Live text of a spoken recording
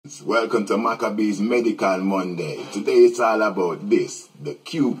Greetings. Welcome to Macka B's Medical Monday. Today it's all about this, the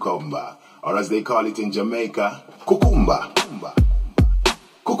cucumber, or as they call it in Jamaica, cucumba.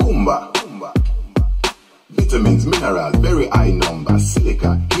 Cucumba. Vitamins, minerals, very high number.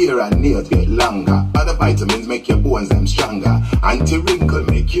 Silica, hair and nails get longer. Other vitamins make your bones them stronger. Anti-wrinkle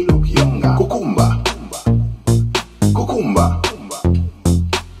make you look younger. Cucumba. Cucumba.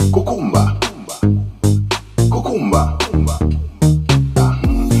 Cucumba. Cucumba.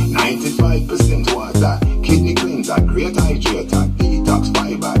 95% water, kidney cleanser, great hydrater, detox,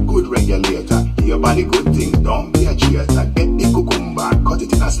 fibre, good regulator. Your body good things, don't be a traitor. Get the cucumber, cut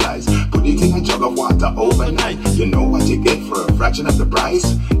it in a slice, put it in a jug of water overnight. You know what you get for a fraction of the price?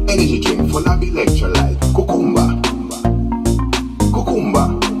 Energy drink full of electrolytes. Cucumba.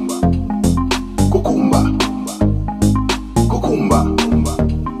 Cucumba. Cucumba. Cucumba.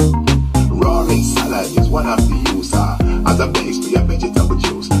 Roaring salad is one of the user as a base for your vegetable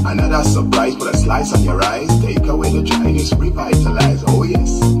juice. Another surprise, put a slice on your eyes, take away the dryness, revitalize. Oh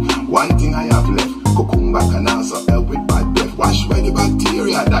yes, one thing I have left, cucumber can also help with bad breath. Wash away the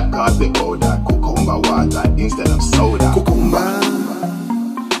bacteria that cause the odor. Cucumber water instead of soda. Cucumber.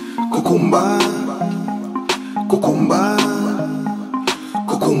 Cucumber. Cucumber.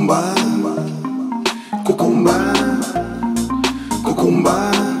 Cucumber. Cucumber.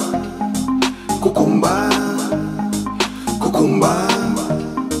 Cucumber. Cucumba, cucumba, cucumba,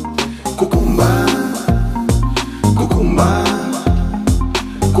 cucumba, cucumba,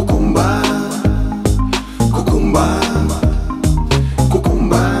 cucumba,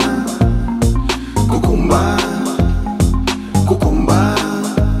 cucumba,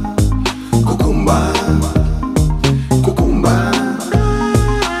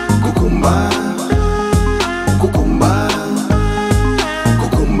 cucumba,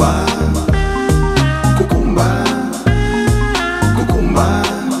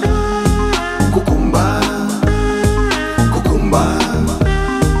 cucumba, cucumba, cucumba,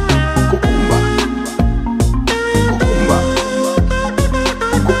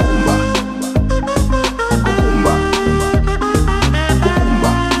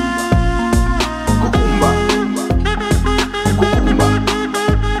 cucumba, cucumba,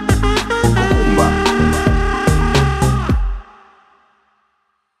 cucumba.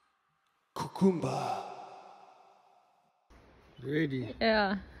 Cucumba. Ready?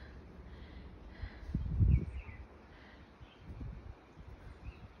 Yeah.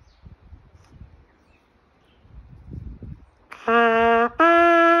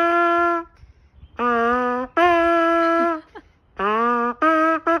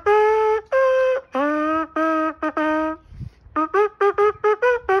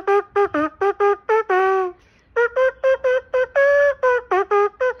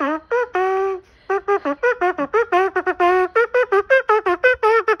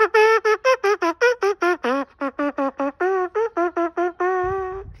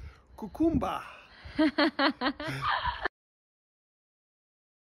 Cucumba.